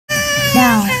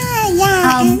Now,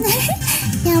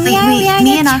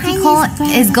 me and Akiko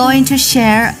is going to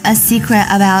share a secret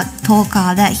about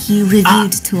Touka that he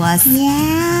reviewed to us.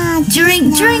 Yeah.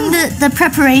 During the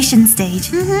preparation stage.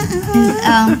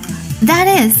 That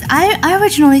is, I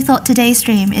originally thought today's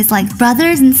stream is like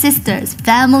brothers and sisters,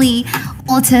 family,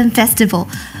 autumn festival.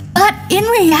 But in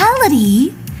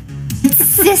reality, it's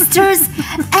sisters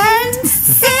and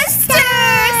sisters!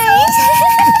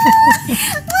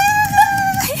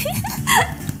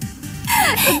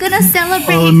 We're gonna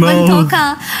celebrate when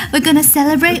Touka. We're gonna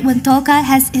celebrate when Touka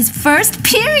has his first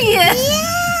period.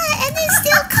 Yeah, and it's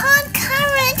still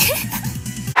concurrent.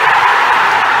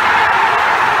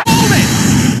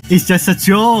 It's just a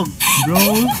joke,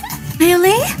 bro.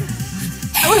 Really?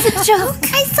 It was a joke.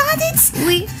 I thought it's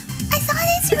real.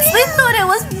 We thought it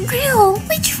was real.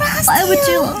 We trust Why would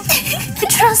you? We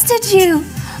trusted you.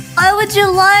 Why would you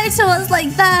lie to us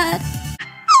like that?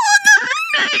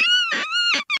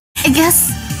 I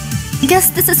guess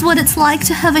this is what it's like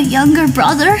to have a younger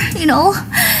brother, you know?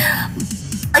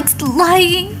 Like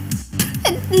lying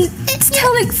and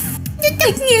telling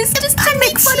fake news just to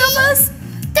make fun of us.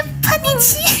 The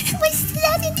punish. What's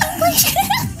that in English?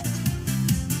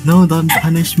 No, don't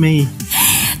punish me.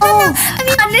 Oh, I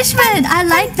mean, punishment. I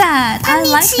like that. I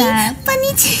like that.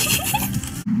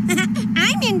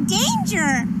 I'm in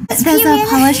danger. There's a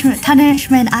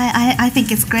punishment. I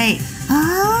think it's great.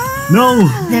 Oh. No.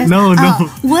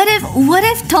 What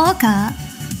if Touka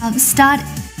start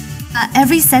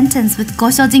every sentence with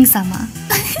고쇼징-sama?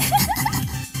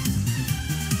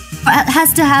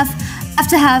 Have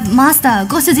to have master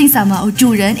고쇼징-sama or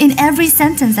주人in every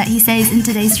sentence that he says in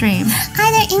today's stream.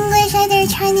 Either English, either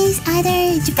Chinese,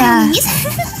 either Japanese.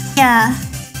 Yeah.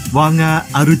 왕아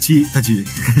아루치 타지.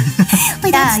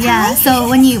 Wait, yeah. So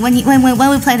when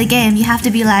we play the game, you have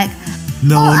to be like,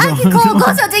 No, Akiko,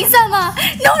 고쇼징-sama.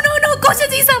 No,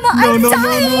 고쇼징-sama. I'm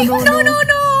dying. No.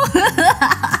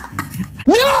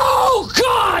 No,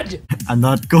 God! I'm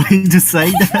not going to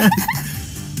say that.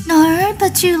 No,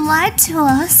 but you lied to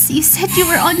us. You said you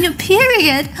were on your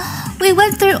period. We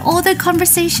went through all the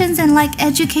conversations and like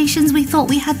educations we thought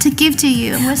we had to give to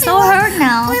you. And we're so hurt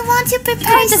now. We want to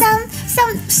prepare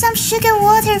some sugar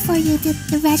water for you,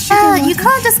 the red sugar water. You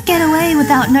can't just get away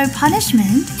without no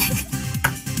punishment.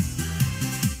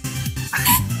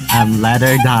 I'm let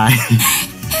her die.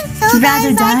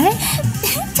 Rather die?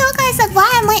 Touka is like, why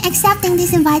am I accepting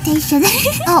this invitation?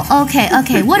 Oh,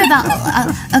 okay. What about...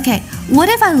 what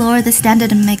if I lower the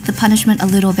standard and make the punishment a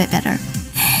little bit better?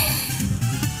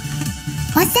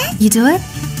 What's that? You do it?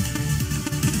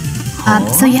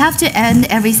 So you have to end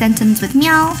every sentence with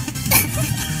meow.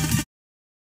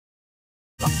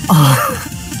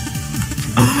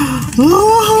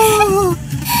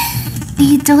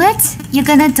 You do it? You're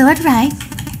gonna do it right.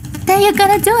 Then you're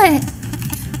gonna do it.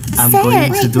 I'm Say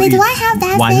going it. to do Wait, it do I have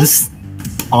that once.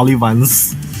 Only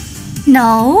once.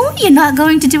 No, you're not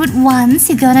going to do it once.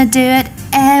 You're gonna do it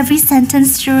every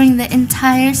sentence during the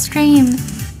entire stream.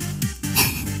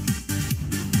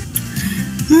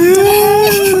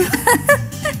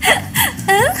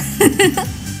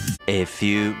 A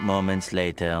few moments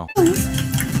later. Wait.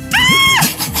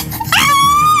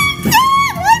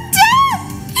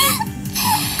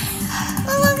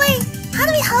 How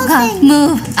do we hold things?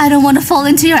 Move. I don't want to fall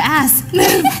into your ass.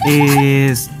 Move.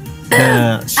 Is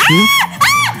the shift?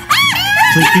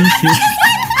 Clicking shift?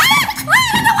 I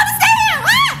don't want to stay here.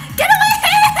 Get away.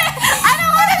 I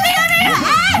don't want to be under your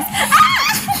ass.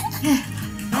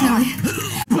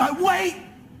 But wait!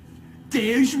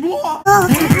 There's more!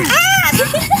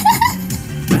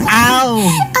 Ow!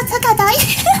 Oh, Touka died.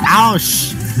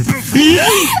 Ouch!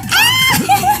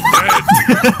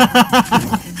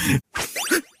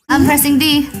 I'm pressing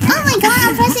D. Oh my god,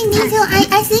 I'm pressing D too.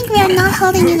 I think we are not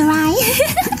holding it right.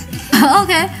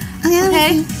 Okay.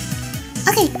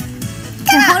 Okay.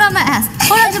 Hold on my ass.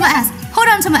 Hold on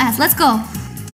to my ass. Let's go.